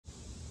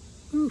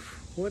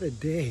Oof, what a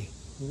day.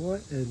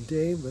 What a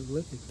day, but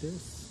look at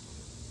this.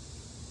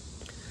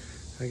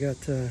 I got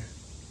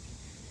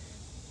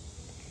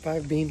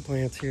 5 bean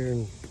plants here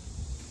and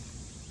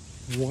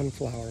 1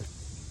 flower.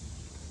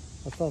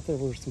 I thought there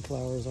were some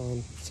flowers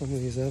on some of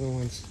these other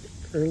ones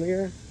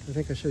earlier. I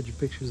think I showed you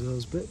pictures of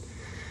those, but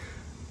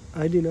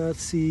I do not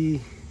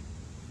see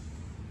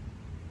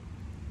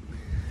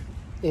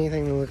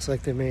anything that looks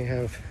like they may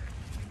have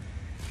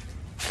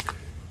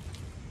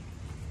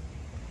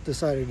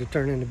decided to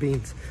turn into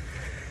beans.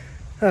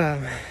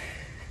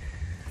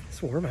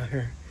 It's warm out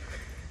here.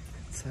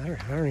 It's, I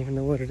don't even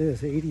know what it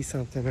is, 80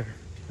 something or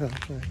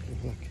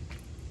look,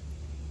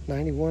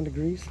 91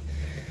 degrees.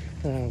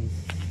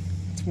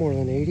 It's more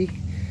than 80.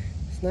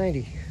 It's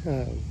 90.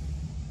 I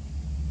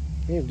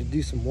need to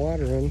do some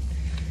watering,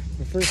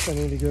 but first I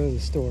need to go to the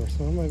store.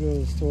 So I'm gonna go to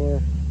the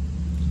store.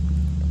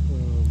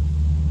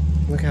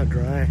 Look how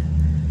dry.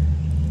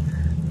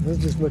 Let's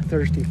just look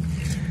thirsty.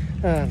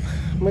 I'm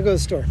gonna go to the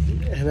store,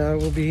 and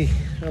I'll be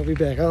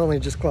back. I only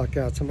just clocked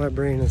out, so my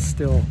brain is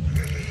still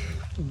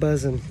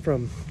buzzing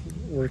from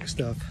work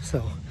stuff. So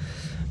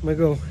I'm gonna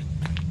go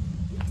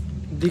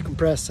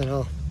decompress, and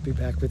I'll be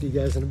back with you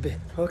guys in a bit.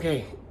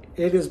 Okay,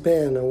 it has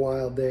been a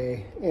wild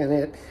day, and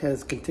it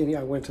has continued.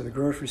 I went to the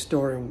grocery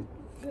store and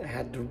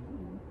had to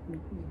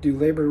do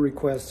labor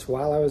requests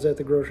while I was at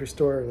the grocery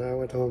store, and I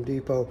went to Home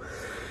Depot,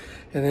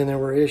 and then there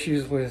were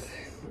issues with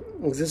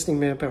existing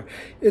manpower.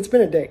 It's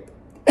been a day.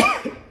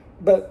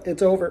 But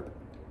it's over,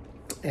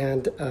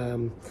 and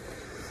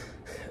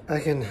I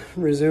can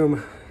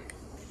resume,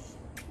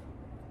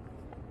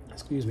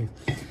 excuse me,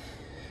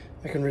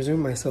 I can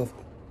resume myself.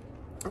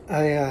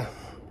 I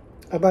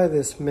buy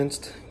this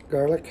minced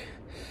garlic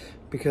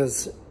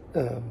because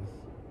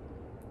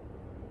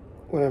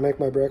when I make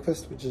my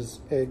breakfast, which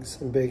is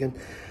eggs and bacon,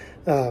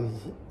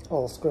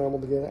 all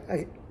scrambled together,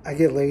 I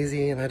get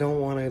lazy and I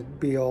don't want to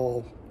be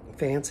all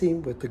fancy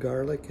with the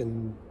garlic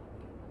and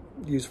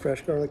use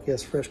fresh garlic.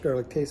 Yes, fresh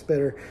garlic tastes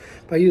better.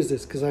 But I use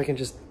this because I can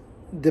just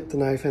dip the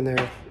knife in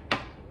there,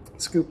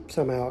 scoop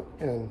some out,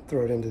 and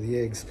throw it into the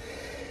eggs.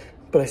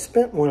 But I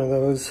spent one of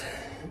those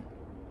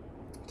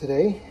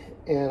today,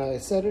 and I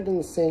set it in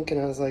the sink,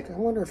 and I was like, I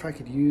wonder if I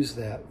could use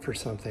that for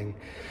something.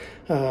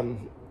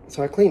 So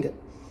I cleaned it.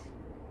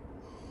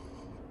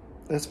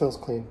 That smells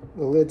clean.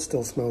 The lid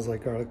still smells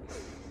like garlic.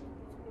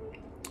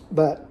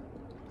 But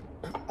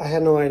I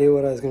had no idea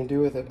what I was going to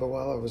do with it, but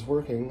while I was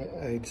working,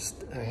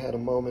 I had a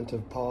moment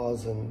of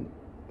pause and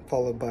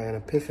followed by an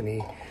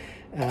epiphany.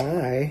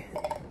 And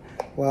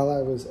while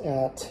I was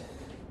at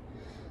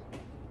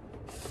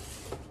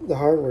the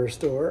hardware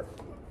store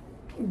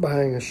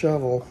buying a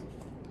shovel,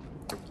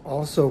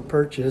 also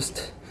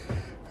purchased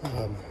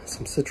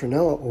some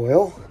citronella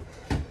oil.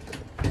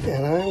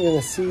 And I'm going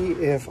to see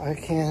if I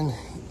can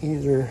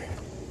either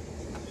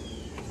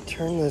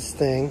turn this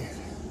thing,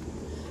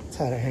 it's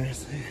out of here,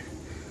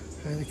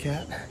 hi the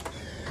cat,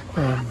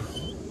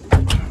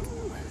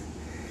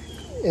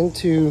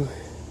 into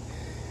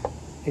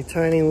a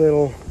tiny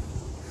little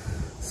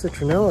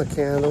citronella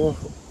candle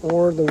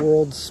or the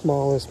world's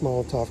smallest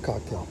Molotov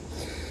cocktail.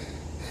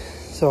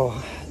 So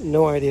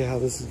no idea how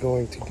this is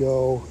going to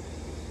go,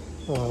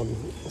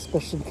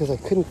 especially because I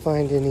couldn't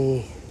find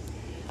any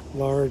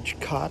large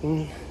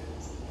cotton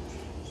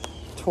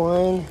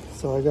twine.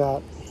 So I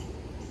got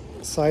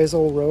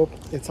sisal rope.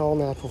 It's all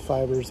natural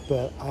fibers,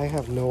 but I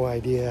have no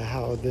idea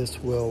how this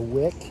will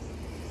wick.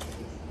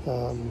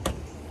 But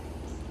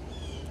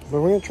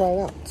we're gonna try it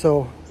out.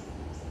 So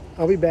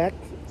I'll be back.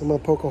 I'm gonna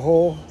poke a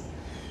hole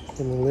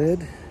in the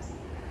lid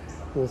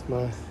with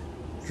my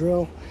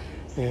drill,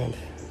 and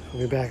I'll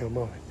be back in a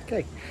moment.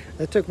 Okay,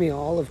 that took me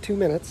all of 2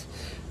 minutes.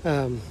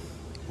 And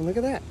look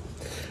at that.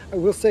 I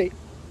will say,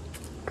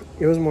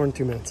 it was more than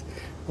 2 minutes.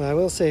 But I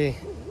will say,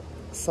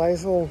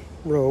 sisal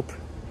rope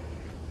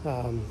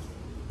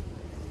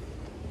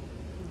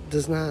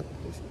does not,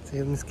 see,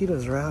 the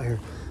mosquitoes are out here,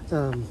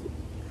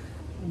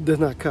 does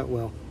not cut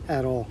well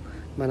at all.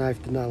 My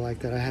knife did not like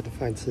that. I had to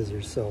find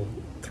scissors, so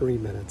 3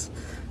 minutes.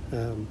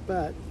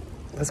 But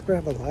let's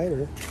grab a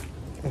lighter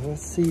and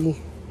let's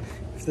see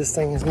if this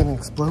thing is going to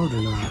explode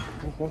or not.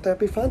 Won't that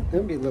be fun?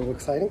 It'll be a little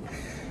exciting.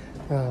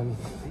 And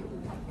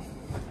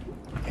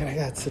I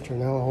got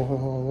citronella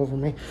all over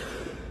me.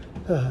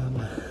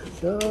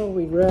 So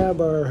we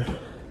grab our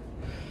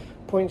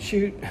point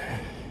shoot,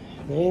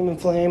 aim and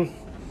flame,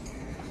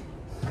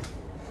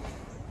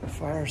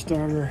 fire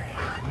starter,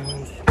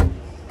 and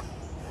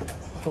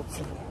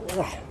hopefully,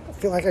 I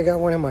feel like I got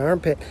one in my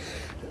armpit.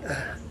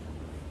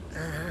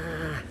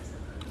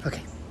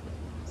 Okay.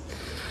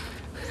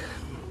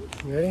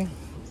 Ready?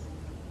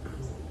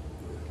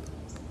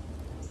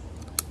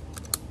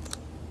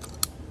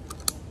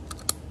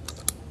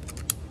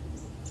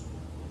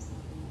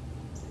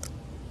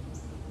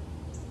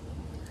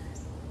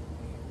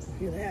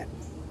 Look at that.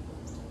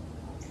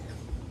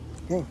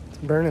 Okay, it's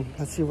burning.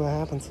 Let's see what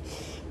happens.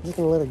 I'm just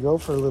gonna let it go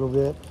for a little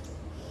bit,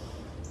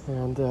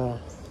 and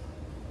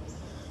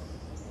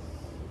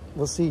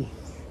we'll see.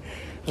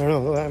 I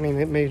don't know. I mean,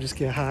 it may just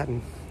get hot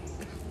and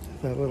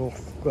that little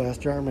glass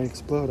jar may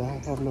explode.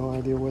 I have no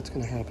idea what's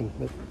going to happen,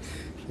 but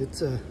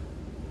it's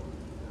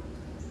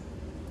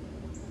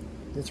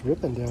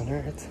ripping down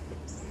there. It's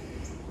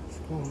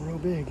going real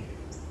big.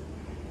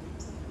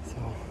 So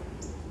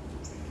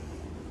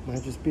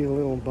might just be a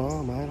little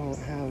bomb. I don't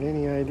have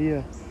any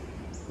idea.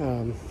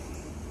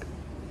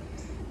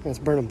 It's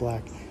burning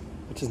black,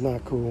 which is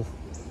not cool.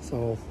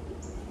 So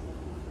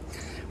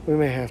we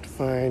may have to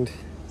find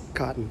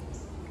cotton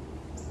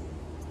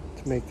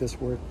to make this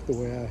work the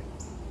way I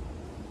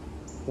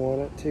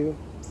want it to.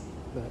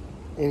 But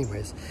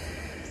anyways,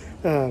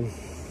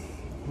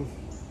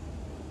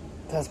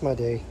 that's my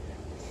day.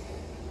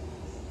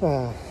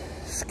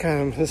 It's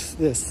kind of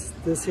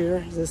this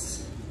here,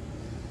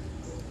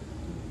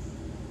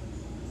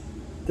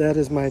 that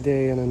is my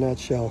day in a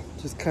nutshell.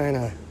 Just kind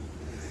of,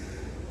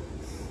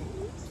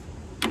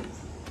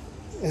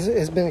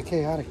 it's been a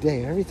chaotic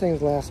day.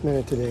 Everything's last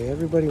minute today.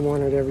 Everybody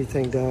wanted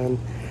everything done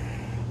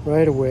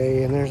right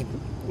away, and there's,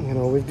 you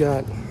know, we've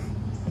got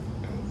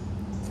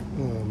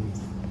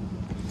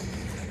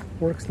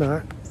work's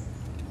not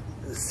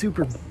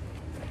super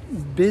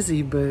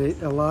busy,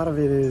 but a lot of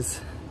it is,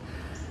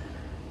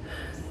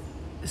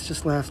 it's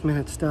just last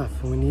minute stuff,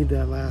 and we need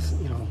that last,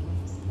 you know,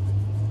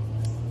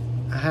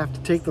 I have to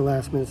take the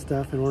last minute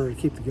stuff in order to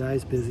keep the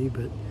guys busy,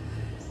 but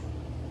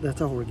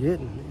that's all we're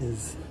getting.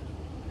 Is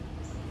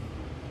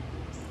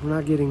we're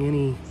not getting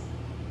any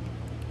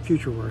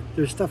future work.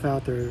 There's stuff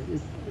out there,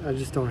 I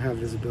just don't have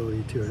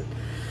visibility to it.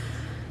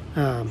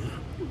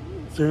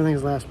 So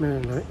everything's last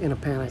minute in a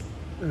panic.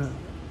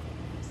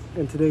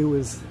 And today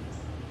was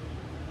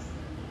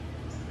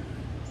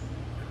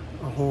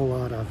a whole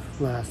lot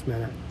of last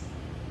minute.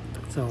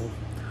 So,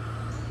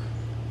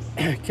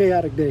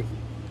 chaotic day.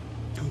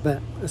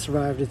 But I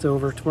survived, it's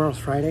over. Tomorrow's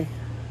Friday.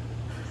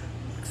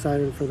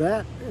 Excited for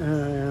that.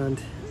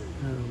 And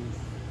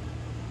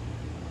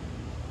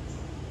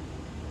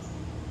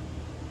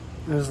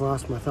I just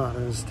lost my thought.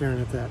 I was staring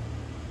at that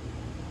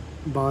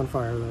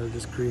bonfire that I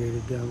just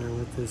created down there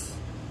with this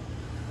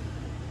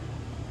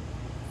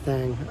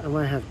thing. I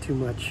might have too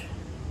much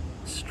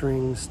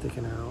string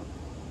sticking out,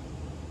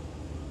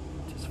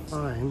 which is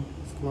fine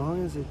as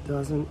long as it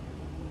doesn't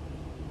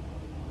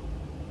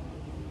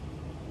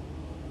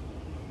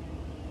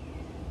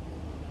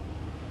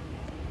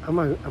I'm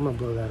gonna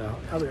blow that out.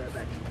 I'll be right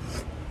back.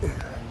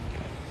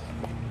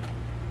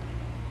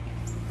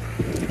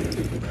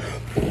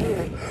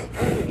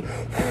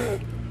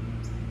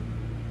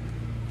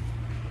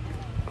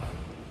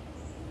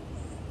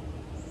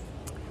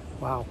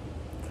 Wow,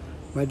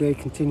 my day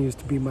continues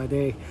to be my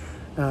day.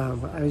 I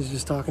was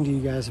just talking to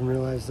you guys and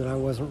realized that I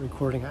wasn't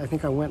recording. I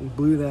think I went and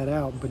blew that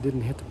out, but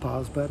didn't hit the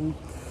pause button.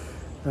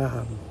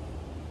 And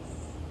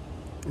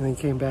then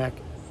came back,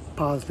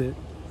 paused it,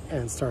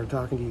 and started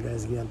talking to you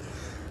guys again.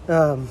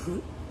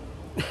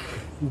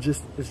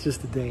 It's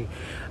just a day.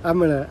 I'm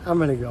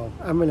gonna go.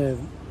 I'm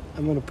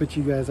gonna put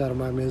you guys out of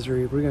my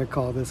misery. We're gonna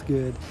call this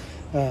good.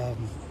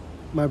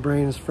 My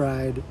brain is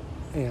fried,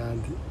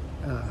 and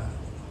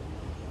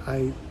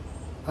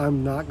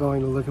I'm not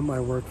going to look at my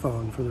work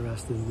phone for the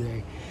rest of the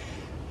day.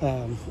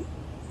 I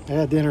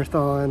had dinner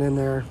thawing in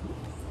there,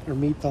 or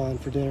meat thawing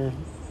for dinner.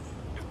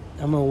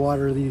 I'm gonna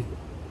water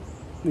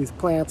these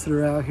plants that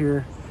are out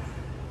here.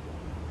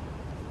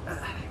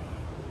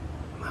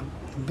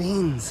 The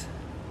beans.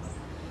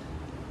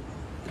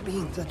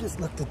 I just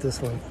looked at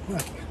this one.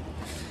 Look.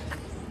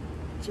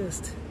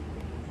 Just,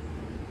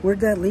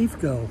 where'd that leaf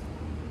go?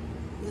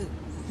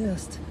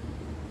 Just,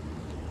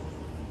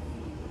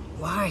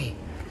 why?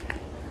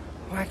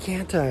 Why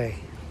can't I?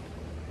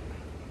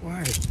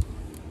 Why?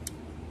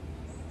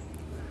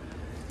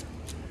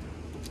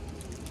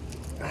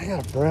 I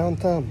got a brown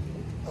thumb.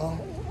 Oh,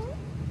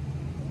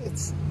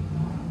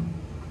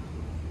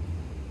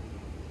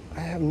 I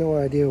have no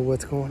idea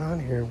what's going on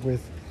here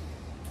with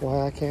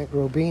why I can't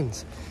grow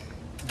beans.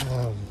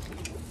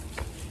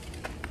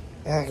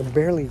 I can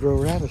barely grow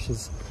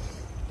radishes.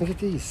 Look at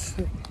these.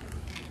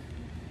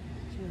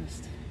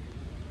 Just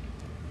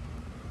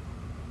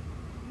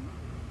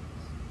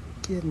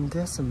getting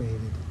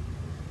decimated.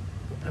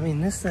 I mean,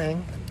 this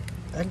thing,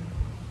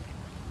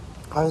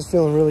 I was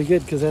feeling really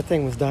good because that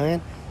thing was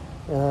dying.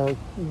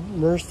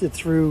 Nursed it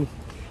through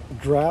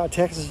drought,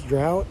 Texas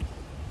drought,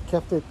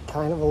 kept it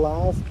kind of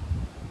alive,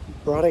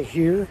 brought it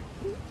here,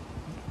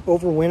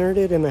 overwintered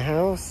it in the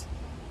house,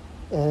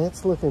 and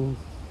it's looking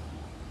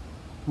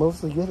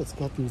mostly good. It's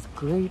got these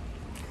great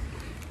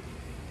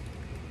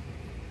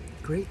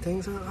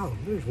things on. Oh,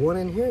 there's one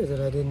in here that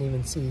I didn't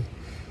even see.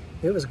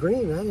 It was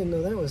green. I didn't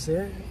know that was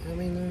there. I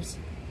mean, it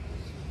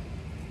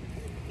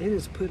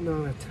is putting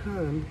on a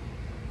ton.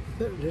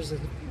 There's a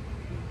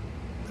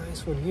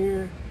nice one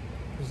here.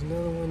 There's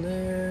another one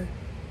there.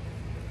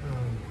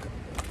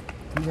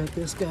 You got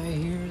this guy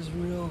here is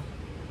real.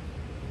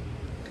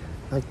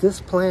 Like,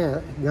 this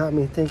plant got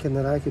me thinking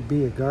that I could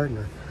be a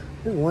gardener.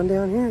 There's one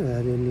down here that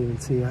I didn't even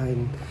see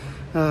hiding.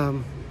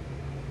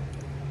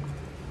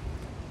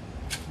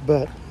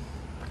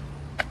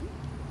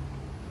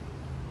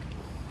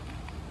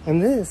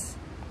 And this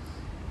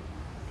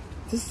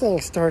This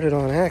thing started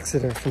on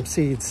accident from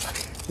seeds.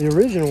 The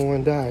original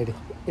one died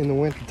in the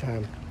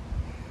wintertime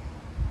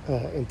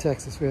in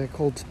Texas. We had a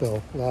cold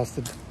spell,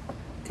 lasted a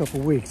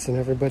couple weeks, and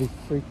everybody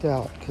freaked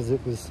out because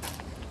it was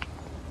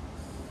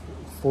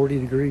 40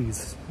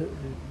 degrees.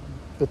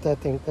 But that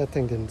thing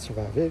didn't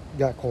survive. It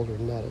got colder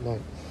than that at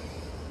night.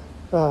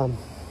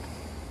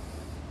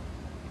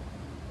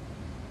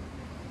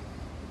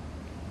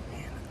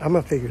 I'm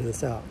gonna figure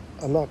this out.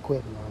 I'm not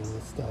quitting on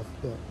this stuff,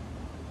 but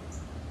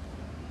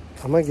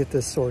I'm gonna get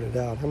this sorted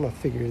out. I'm gonna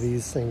figure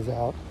these things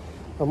out.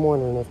 I'm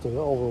wondering if they're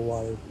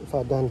overwatered, if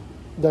I've done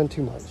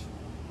too much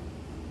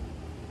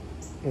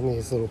in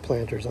these little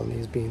planters on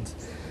these beans.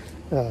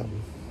 But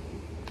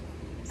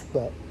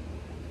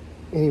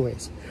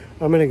anyways,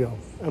 I'm gonna go.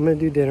 I'm gonna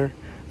do dinner.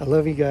 I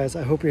love you guys.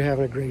 I hope you're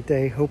having a great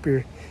day. Hope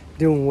you're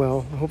doing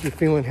well. I hope you're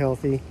feeling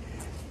healthy.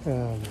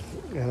 And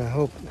I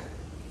hope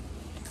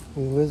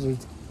the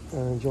lizards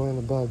are enjoying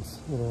the bugs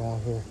that are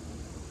out here,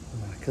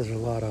 because there's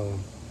a lot of them.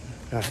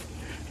 All right.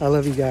 I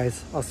love you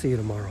guys. I'll see you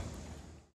tomorrow.